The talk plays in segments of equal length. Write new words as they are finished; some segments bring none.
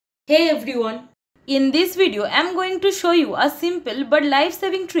Hey everyone! In this video, I am going to show you a simple but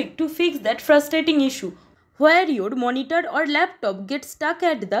life-saving trick to fix that frustrating issue where your monitor or laptop gets stuck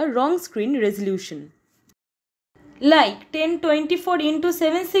at the wrong screen resolution. Like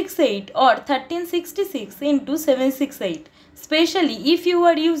 1024x768 or 1366x768, especially if you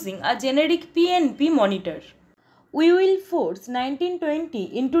are using a generic PnP monitor. We will force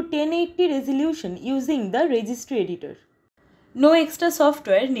 1920x1080 resolution using the registry editor. No extra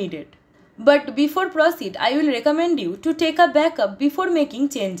software needed. But before proceed, I will recommend you to take a backup before making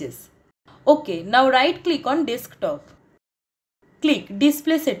changes. Okay, now right click on desktop. Click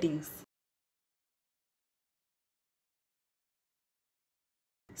display settings.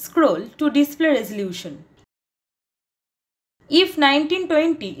 Scroll to display resolution. If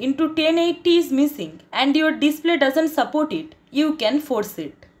 1920x1080 is missing and your display doesn't support it, you can force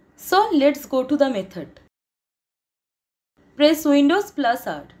it. So let's go to the method. Press Windows plus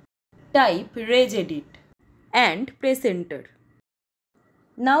R. Type Regedit and press enter.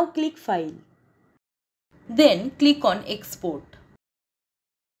 Now click File. Then click on Export.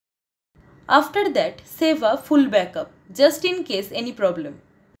 After that, save a full backup just in case any problem.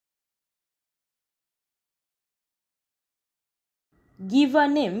 Give a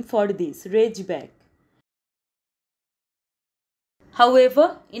name for this, Regback.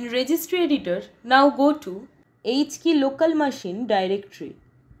 However, in Registry Editor, now go to HKey local machine directory.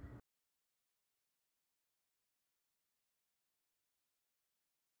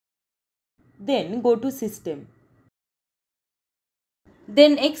 Then go to System.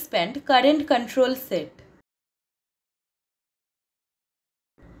 Then expand current control set.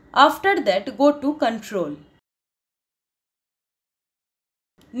 After that, go to Control.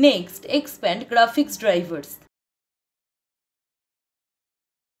 Next, expand graphics drivers.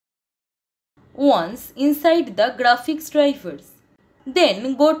 Once inside the graphics drivers,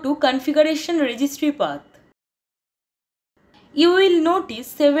 then go to Configuration Registry Path. You will notice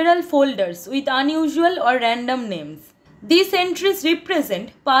several folders with unusual or random names. These entries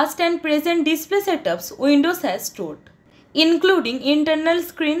represent past and present display setups Windows has stored, including internal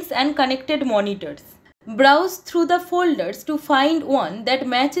screens and connected monitors. Browse through the folders to find one that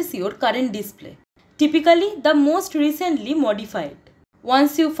matches your current display, typically the most recently modified.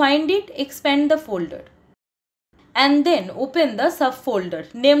 Once you find it, expand the folder and then open the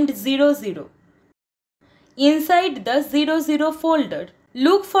subfolder named 00. Inside the 00 folder,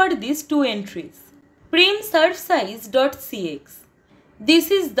 look for these two entries. primsurfsize.cx. This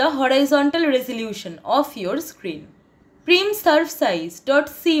is the horizontal resolution of your screen.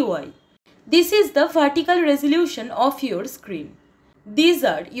 primsurfsize.cy. This is the vertical resolution of your screen. These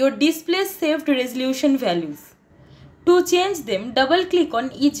are your display saved resolution values. To change them, double-click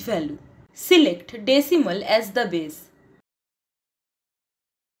on each value. Select decimal as the base.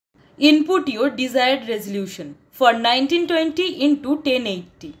 Input your desired resolution for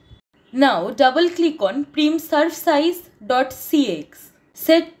 1920x1080. Now double-click on primsurfsize.cx.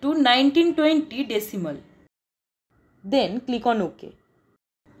 Set to 1920 decimal. Then click on OK.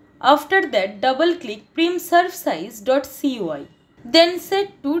 After that, double-click primsurfsize.cy. Then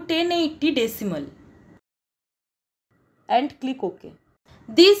set to 1080 decimal. And click OK.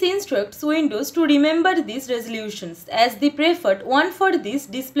 This instructs Windows to remember these resolutions as the preferred one for this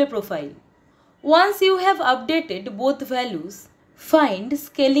display profile. Once you have updated both values, find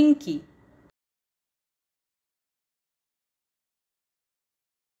scaling key.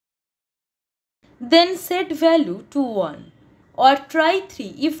 Then set value to 1 or try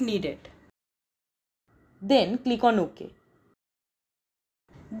 3 if needed. Then click on OK.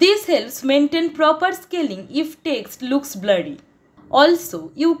 This helps maintain proper scaling if text looks blurry.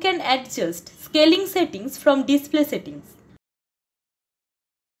 Also, you can adjust scaling settings from display settings.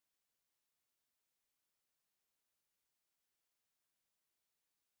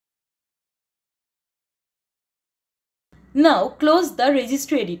 Now close the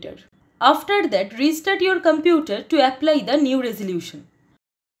registry editor. After that, restart your computer to apply the new resolution.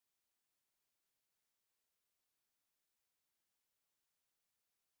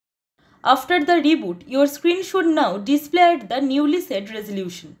 After the reboot, your screen should now display at the newly set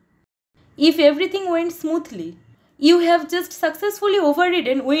resolution. If everything went smoothly, you have just successfully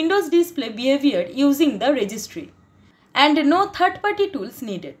overridden Windows display behavior using the registry. And no third-party tools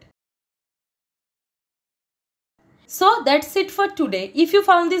needed. So that's it for today. If you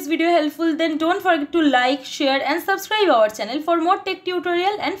found this video helpful, then don't forget to like, share and subscribe our channel for more tech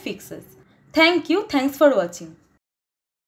tutorial and fixes. Thank you. Thanks for watching.